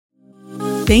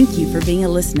Thank you for being a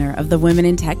listener of the Women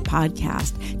in Tech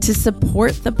podcast. To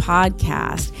support the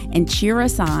podcast and cheer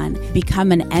us on,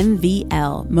 become an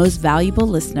MVL, Most Valuable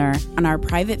Listener, on our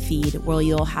private feed where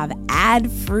you'll have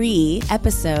ad-free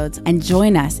episodes and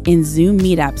join us in Zoom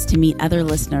meetups to meet other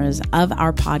listeners of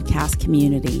our podcast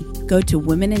community. Go to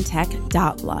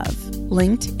womenintech.love,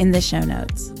 linked in the show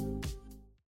notes.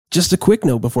 Just a quick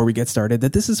note before we get started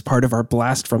that this is part of our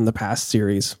Blast from the Past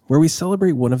series, where we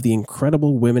celebrate one of the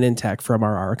incredible women in tech from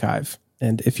our archive.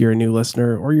 And if you're a new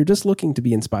listener or you're just looking to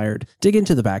be inspired, dig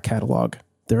into the back catalog.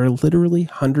 There are literally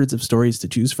hundreds of stories to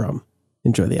choose from.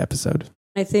 Enjoy the episode.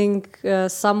 I think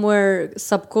somewhere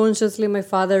subconsciously my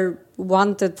father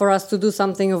wanted for us to do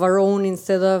something of our own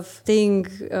instead of staying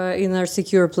in our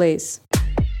secure place.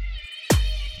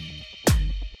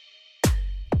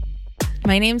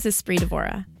 My name's Espree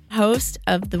Devora, host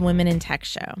of the Women in Tech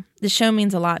Show. The show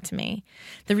means a lot to me.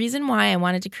 The reason why I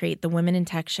wanted to create the Women in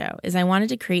Tech Show is I wanted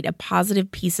to create a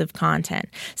positive piece of content,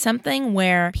 something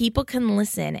where people can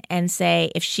listen and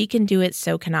say, if she can do it,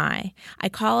 so can I. I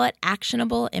call it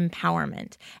actionable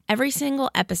empowerment. Every single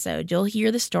episode, you'll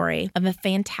hear the story of a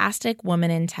fantastic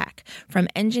woman in tech, from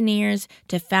engineers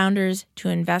to founders to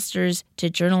investors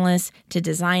to journalists to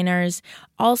designers,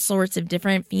 all sorts of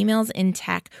different females in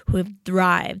tech who have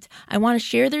thrived. I want to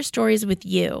share their stories with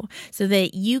you so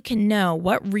that you can know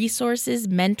what resources,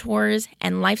 mentors,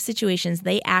 and life situations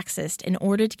they accessed in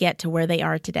order to get to where they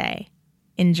are today.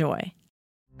 Enjoy.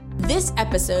 This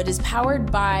episode is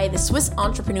powered by the Swiss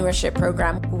Entrepreneurship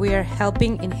Program. We are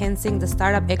helping enhancing the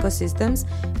startup ecosystems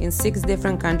in 6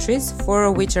 different countries, 4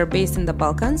 of which are based in the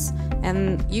Balkans.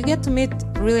 And you get to meet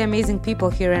really amazing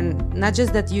people here. And not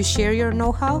just that you share your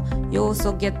know-how, you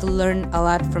also get to learn a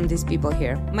lot from these people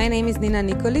here. My name is Nina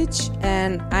Nikolic,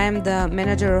 and I am the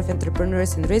Manager of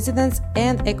Entrepreneurs in Residence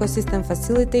and Ecosystem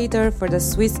Facilitator for the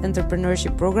Swiss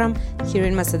Entrepreneurship Program here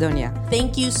in Macedonia.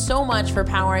 Thank you so much for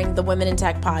powering the Women in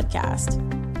Tech podcast.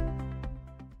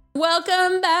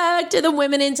 Welcome back to the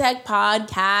Women in Tech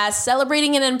podcast,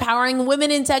 celebrating and empowering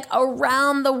women in tech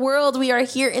around the world. We are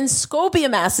here in Skopje,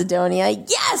 Macedonia.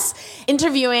 Yes!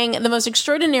 Interviewing the most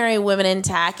extraordinary women in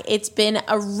tech. It's been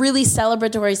a really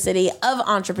celebratory city of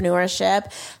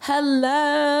entrepreneurship.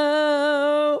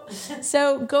 Hello!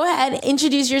 So go ahead,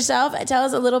 introduce yourself. Tell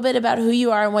us a little bit about who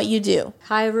you are and what you do.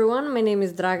 Hi everyone, my name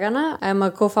is Dragana. I'm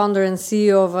a co-founder and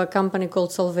CEO of a company called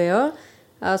Solveo.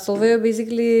 Solveo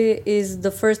basically is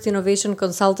the first innovation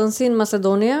consultancy in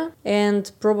Macedonia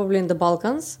and probably in the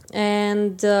Balkans.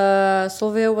 And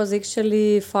Solveo was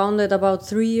actually founded about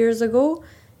 3 years ago.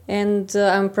 And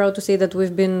I'm proud to say that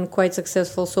we've been quite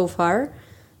successful so far.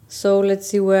 So let's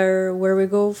see where we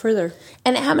go further.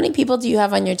 And how many people do you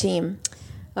have on your team?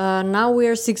 Now we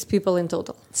are 6 people in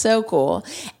total. So cool.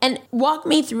 And walk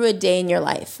me through a day in your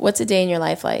life. What's a day in your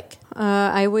life like?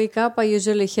 I wake up, I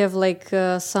usually have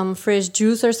some fresh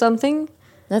juice or something.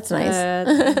 That's nice.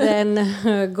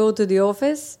 Then go to the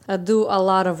office, do a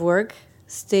lot of work,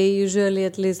 stay usually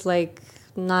at least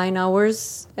 9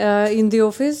 hours in the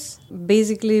office.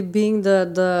 Basically being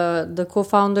the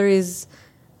co-founder is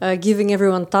giving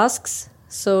everyone tasks.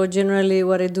 So generally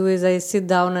what I do is I sit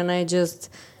down and I just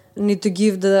need to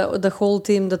give the whole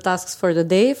team the tasks for the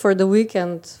day, for the week,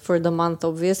 and for the month,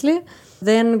 obviously.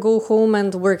 Then go home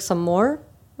and work some more,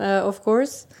 of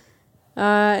course,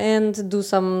 and do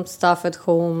some stuff at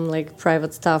home, like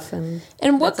private stuff.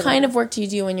 And what kind of work do you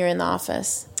do when you're in the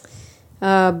office?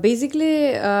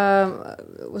 Basically,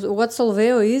 what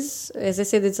Solveo is, as I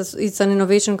said, it's an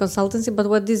innovation consultancy. But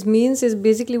what this means is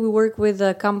basically we work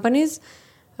with companies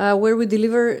where we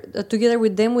deliver, together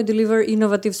with them, we deliver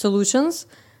innovative solutions.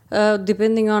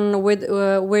 Depending on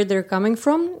where they're coming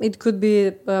from. It could be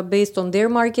based on their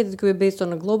market, it could be based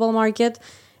on a global market.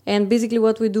 And basically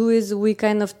what we do is we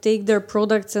kind of take their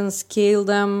products and scale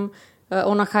them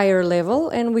on a higher level,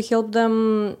 and we help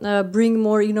them bring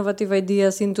more innovative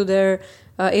ideas into their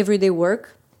everyday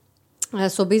work.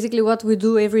 So basically what we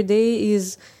do every day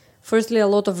is firstly a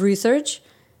lot of research.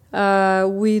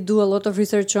 We do a lot of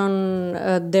research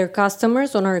on their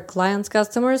customers, on our clients'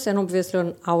 customers, and obviously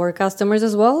on our customers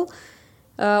as well,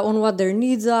 on what their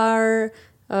needs are,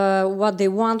 what they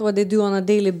want, what they do on a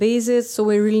daily basis. So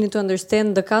we really need to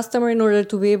understand the customer in order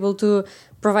to be able to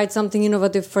provide something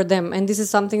innovative for them. And this is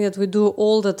something that we do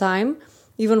all the time,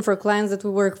 even for clients that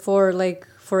we work for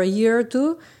for a year or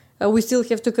two. We still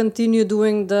have to continue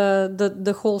doing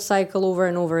the whole cycle over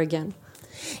and over again.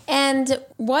 And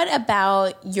what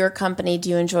about your company do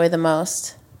you enjoy the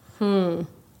most?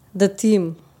 The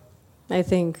team, I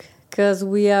think, because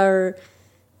we are,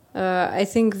 I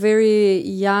think, very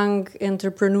young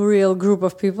entrepreneurial group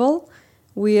of people.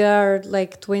 We are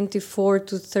 24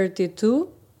 to 32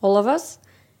 all of us.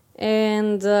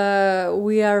 And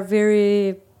we are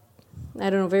very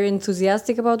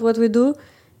enthusiastic about what we do.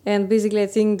 And basically, I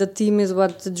think the team is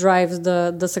what drives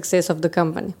the success of the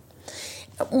company.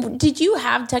 Did you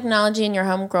have technology in your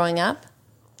home growing up?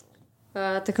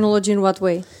 Technology in what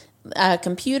way? A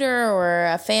computer or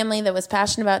a family that was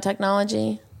passionate about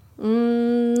technology?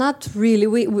 Not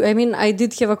really. I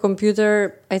did have a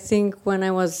computer, I think, when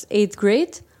I was 8th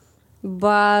grade.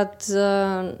 But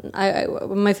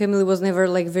my family was never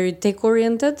very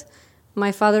tech-oriented.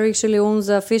 My father actually owns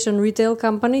a fashion retail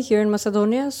company here in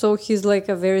Macedonia, so he's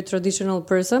a very traditional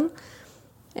person.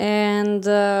 And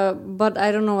but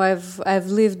I don't know. I've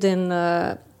lived in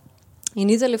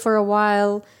Italy for a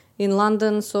while, in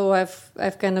London, so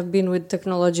I've kind of been with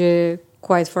technology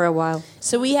quite for a while.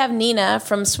 So we have Nina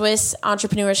from Swiss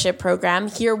Entrepreneurship Program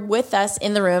here with us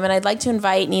in the room, and I'd like to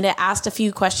invite Nina to ask a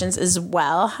few questions as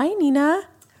well. Hi, Nina.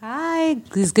 Hi,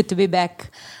 it's good to be back.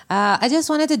 I just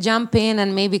wanted to jump in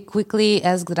and maybe quickly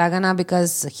ask Dragana,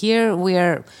 because here we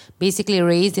are basically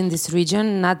raised in this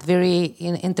region, not very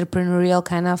entrepreneurial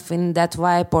kind of in that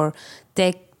vibe or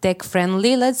tech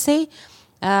friendly, let's say.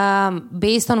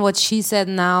 Based on what she said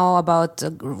now about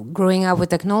growing up with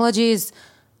technologies,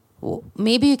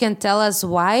 maybe you can tell us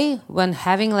why, when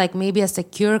having maybe a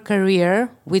secure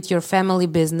career with your family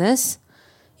business,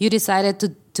 you decided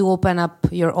to open up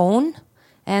your own.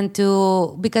 And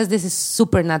because this is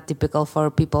super not typical for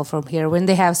people from here. When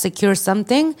they have secured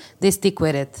something, they stick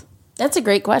with it. That's a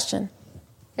great question.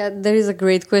 Yeah, that is a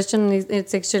great question.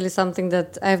 It's actually something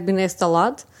that I've been asked a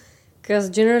lot. Because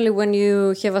generally when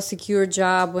you have a secure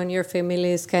job, when your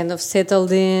family is kind of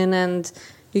settled in and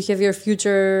you have your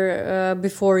future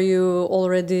before you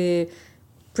already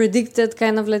predicted,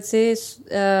 kind of, let's say,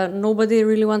 nobody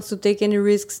really wants to take any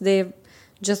risks. They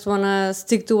just want to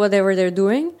stick to whatever they're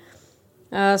doing.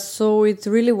 So it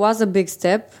really was a big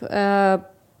step.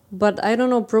 But I don't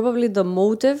know, probably the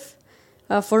motive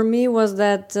for me was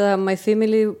that my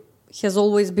family has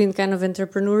always been kind of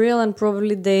entrepreneurial, and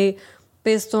probably they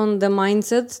passed on the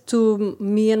mindset to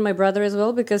me and my brother as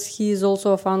well, because he is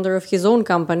also a founder of his own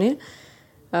company.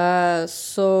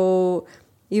 So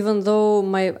even though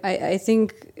I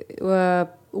think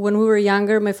when we were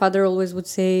younger, my father always would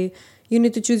say, you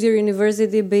need to choose your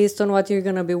university based on what you're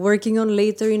going to be working on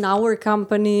later in our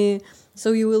company.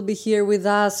 So you will be here with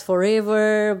us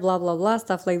forever, blah, blah, blah,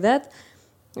 stuff like that.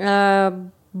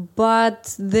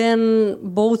 But then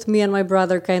both me and my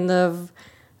brother kind of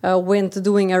went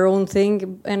doing our own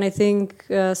thing. And I think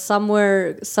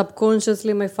somewhere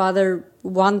subconsciously my father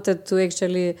wanted to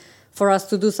actually for us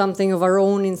to do something of our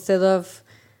own instead of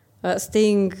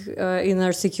staying in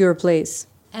our secure place.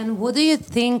 And what do you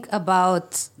think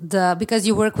about because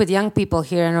you work with young people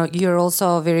here and you're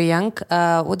also very young,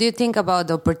 what do you think about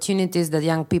the opportunities that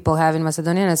young people have in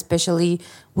Macedonia, and especially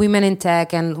women in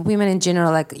tech and women in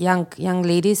general, young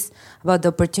ladies, about the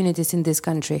opportunities in this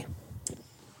country?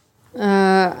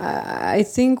 I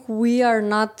think we are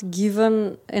not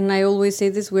given, and I always say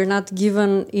this, we're not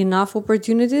given enough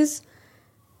opportunities.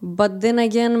 But then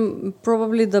again,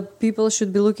 probably the people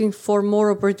should be looking for more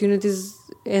opportunities.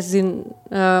 As in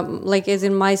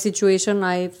my situation,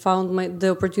 I found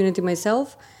the opportunity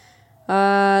myself.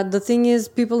 The thing is,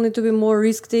 people need to be more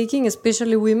risk-taking,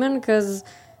 especially women, because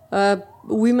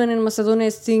women in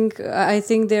Macedonia, I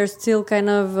think they're still kind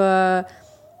of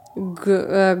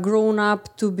grown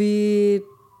up to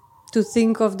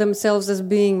think of themselves as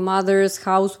being mothers,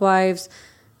 housewives.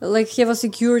 Have a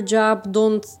secure job.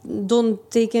 Don't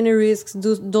take any risks.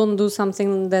 Don't do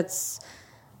something that's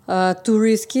too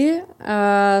risky.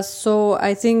 So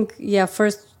I think,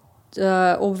 first,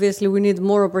 obviously, we need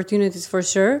more opportunities for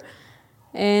sure,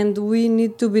 and we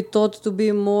need to be taught to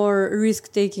be more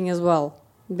risk-taking as well.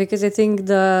 Because I think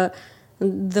the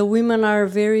women are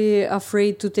very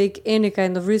afraid to take any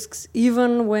kind of risks,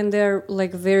 even when they're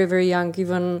very, very young,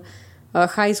 even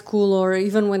high school, or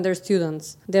even when they're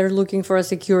students. They're looking for a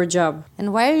secure job.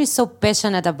 And why are you so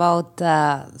passionate about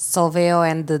Solveo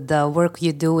and the work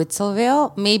you do with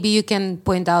Solveo? Maybe you can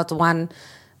point out one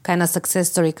kind of success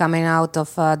story coming out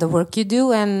of the work you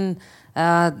do, and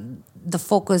the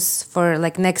focus for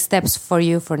next steps for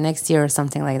you for next year or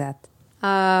something like that.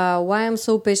 Why I'm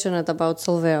so passionate about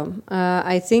Solveo?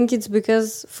 I think it's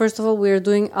because, first of all, we are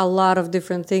doing a lot of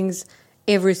different things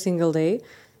every single day.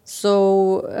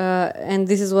 So, and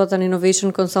this is what an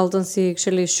innovation consultancy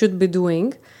actually should be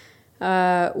doing.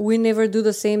 We never do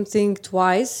the same thing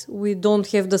twice. We don't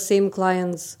have the same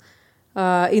clients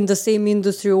in the same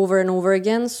industry over and over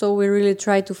again. So we really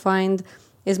try to find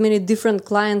as many different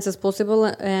clients as possible.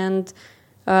 And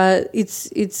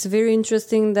it's very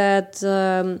interesting that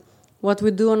what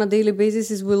we do on a daily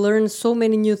basis is we learn so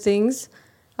many new things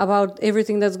about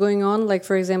everything that's going on. Like,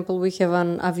 for example, we have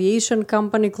an aviation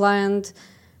company client.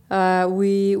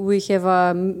 We have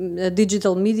a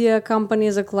digital media company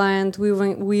as a client.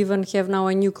 We even have now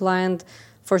a new client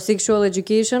for sexual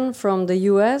education from the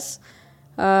US.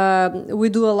 We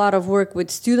do a lot of work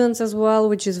with students as well,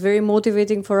 which is very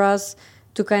motivating for us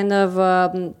to kind of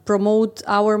promote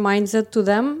our mindset to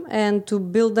them and to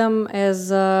build them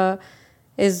as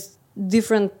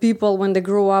different people when they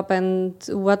grow up. And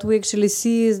what we actually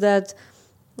see is that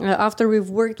after we've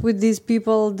worked with these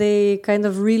people, they kind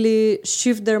of really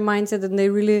shift their mindset and they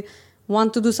really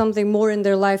want to do something more in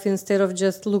their life instead of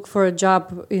just look for a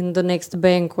job in the next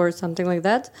bank or something like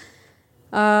that.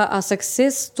 A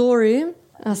success story.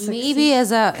 Maybe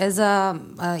as a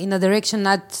in a direction,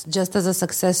 not just as a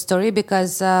success story,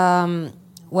 because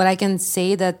what I can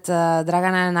say that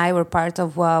Dragana and I were part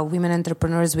of Women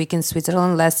Entrepreneurs Week in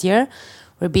Switzerland last year,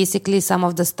 where basically some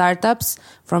of the startups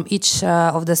from each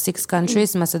of the 6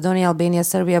 countries, Macedonia, Albania,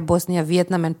 Serbia, Bosnia,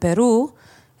 Vietnam, and Peru,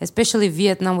 especially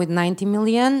Vietnam with 90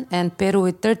 million and Peru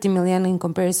with 30 million in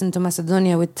comparison to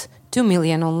Macedonia with 2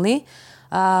 million only.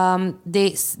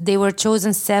 They were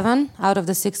chosen 7 out of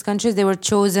the 6 countries. They were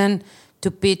chosen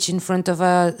to pitch in front of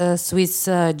a Swiss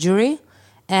jury.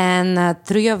 And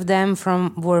 3 of them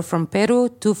were from Peru,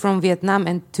 2 from Vietnam,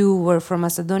 and 2 were from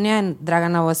Macedonia, and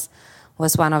Dragana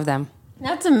was one of them.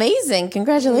 That's amazing.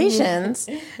 Congratulations.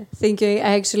 Thank you.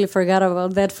 I actually forgot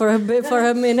about that for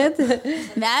a minute.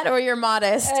 That or you're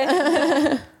modest?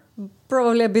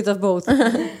 Probably a bit of both.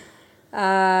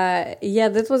 Yeah,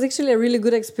 that was actually a really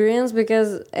good experience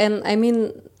because, and I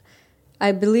mean,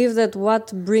 I believe that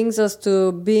what brings us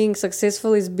to being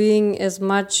successful is being as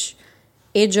much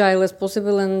agile as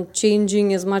possible and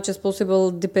changing as much as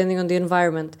possible depending on the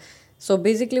environment. So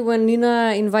basically when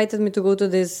Nina invited me to go to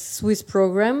this Swiss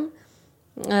program,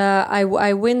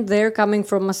 I went there coming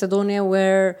from Macedonia,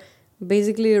 where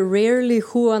basically rarely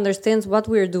who understands what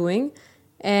we're doing.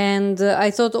 And I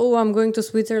thought, I'm going to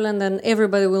Switzerland and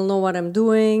everybody will know what I'm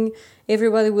doing.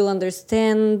 Everybody will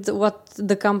understand what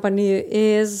the company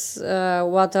is,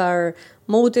 what our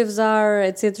motives are,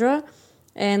 etc.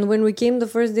 And when we came the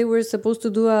first day, we were supposed to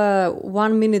do a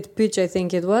 1-minute pitch, I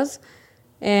think it was.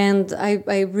 And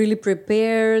I really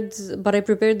prepared, but I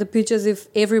prepared the pitch as if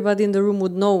everybody in the room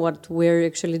would know what we're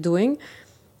actually doing.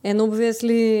 And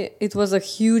obviously, it was a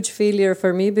huge failure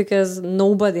for me because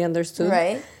nobody understood.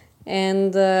 Right.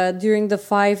 And during the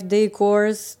 5-day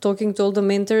course, talking to all the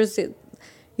mentors,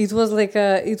 it was like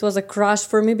it was a crush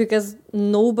for me because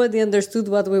nobody understood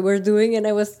what we were doing, and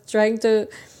I was trying to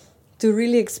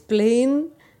really explain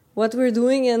what we're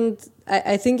doing. And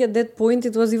I think at that point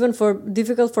it was even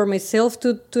difficult for myself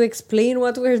to explain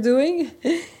what we're doing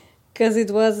because it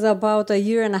was about 1.5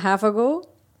 years ago,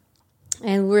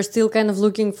 and we're still kind of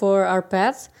looking for our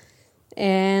path.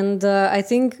 And I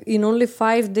think in only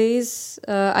 5 days,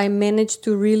 I managed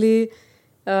to really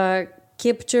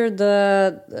capture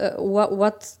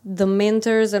what the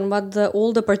mentors and what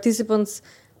all the participants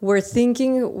were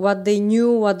thinking, what they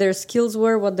knew, what their skills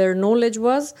were, what their knowledge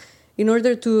was, in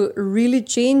order to really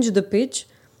change the pitch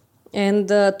and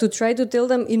to try to tell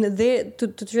them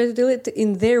to try to tell it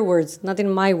in their words, not in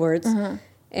my words. Uh-huh.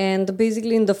 And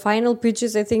basically, in the final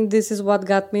pitches, I think this is what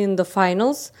got me in the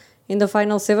finals. In the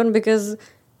final 7, because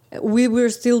we were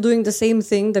still doing the same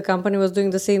thing, the company was doing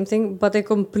the same thing, but I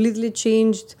completely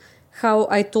changed how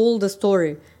I told the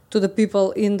story to the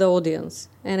people in the audience.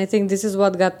 And I think this is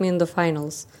what got me in the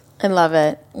finals. I love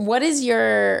it. What is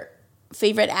your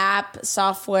favorite app,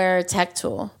 software, tech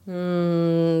tool?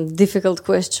 Difficult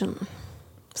question.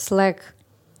 Slack.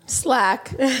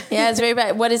 Yeah, it's very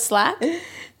bad. What is Slack?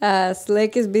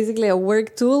 Slack is basically a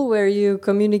work tool where you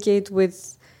communicate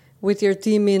with your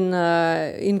team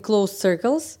in closed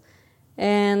circles.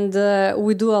 And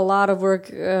we do a lot of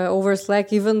work over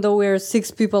Slack, even though we're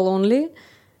 6 people only.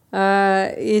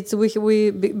 Because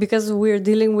we're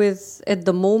dealing with, at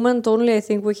the moment only, I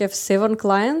think we have 7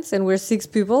 clients and we're 6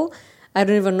 people. I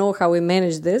don't even know how we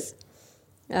manage this.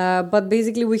 But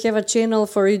basically we have a channel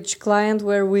for each client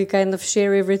where we kind of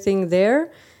share everything there.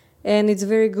 And it's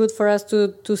very good for us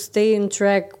to stay in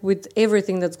track with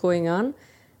everything that's going on,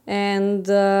 and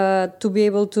to be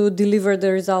able to deliver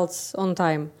the results on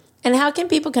time. And how can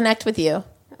people connect with you?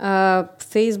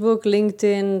 Facebook,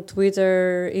 LinkedIn,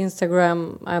 Twitter,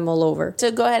 Instagram, I'm all over.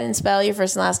 So go ahead and spell your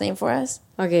first and last name for us.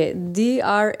 Okay,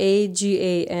 Dragana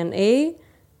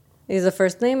is the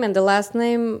first name, and the last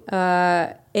name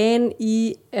Neshovska.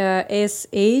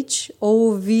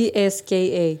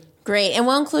 Great. And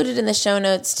we'll include it in the show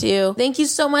notes too. Thank you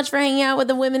so much for hanging out with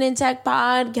the Women in Tech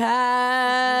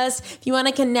podcast. If you want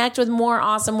to connect with more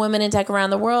awesome women in tech around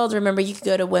the world, remember you can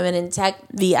go to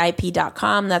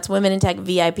womenintechvip.com. That's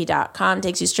womenintechvip.com.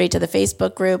 Takes you straight to the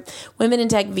Facebook group,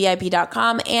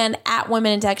 womenintechvip.com, and at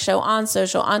Women in Tech Show on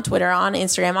social, on Twitter, on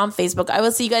Instagram, on Facebook. I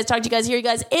will see you guys, talk to you guys, hear you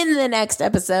guys in the next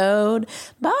episode.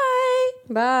 Bye.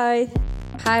 Bye.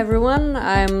 Hi everyone,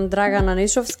 I'm Draga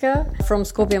Nanishovska from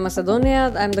Skopje,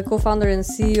 Macedonia. I'm the co-founder and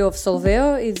CEO of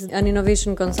Solveo. It's an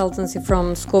innovation consultancy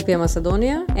from Skopje,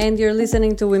 Macedonia. And you're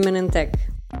listening to Women in Tech.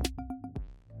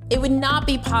 It would not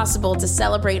be possible to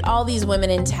celebrate all these women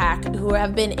in tech who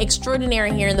have been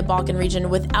extraordinary here in the Balkan region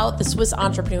without the Swiss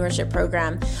Entrepreneurship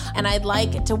Program. And I'd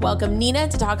like to welcome Nina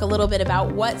to talk a little bit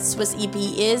about what Swiss EP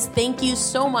is. Thank you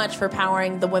so much for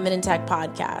powering the Women in Tech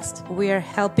podcast. We are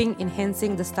helping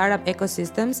enhancing the startup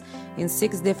ecosystems in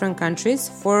 6 different countries,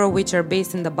 4 of which are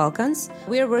based in the Balkans.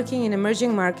 We are working in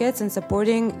emerging markets and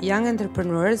supporting young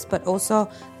entrepreneurs, but also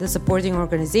the supporting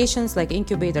organizations like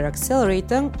Incubator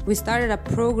Accelerator. We started a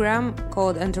program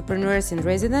called Entrepreneurs in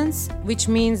Residence, which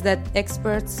means that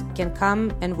experts can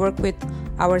come and work with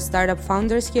our startup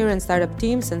founders here and startup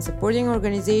teams and supporting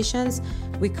organizations.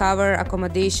 We cover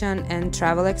accommodation and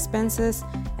travel expenses,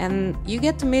 and you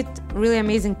get to meet really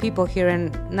amazing people here.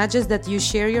 And not just that you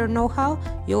share your know-how,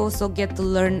 you also get to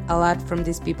learn a lot from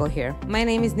these people here. My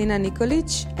name is Nina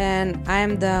Nikolic, and I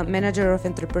am the manager of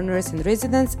Entrepreneurs in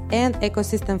Residence and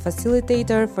ecosystem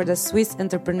facilitator for the Swiss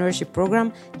Entrepreneurship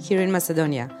Program here in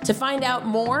Macedonia. To find out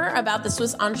more about the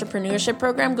Swiss Entrepreneurship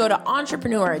Program, go to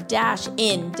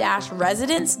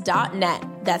entrepreneur-in-residence.net.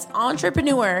 That's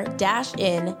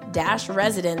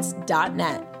entrepreneur-in-residence.net.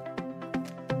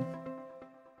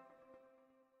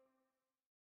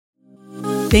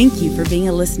 Thank you for being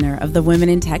a listener of the Women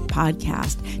in Tech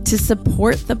podcast. To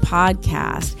support the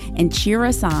podcast and cheer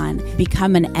us on,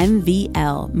 become an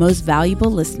MVL, Most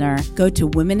Valuable Listener, go to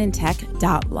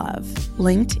womenintech.love,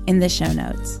 linked in the show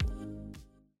notes.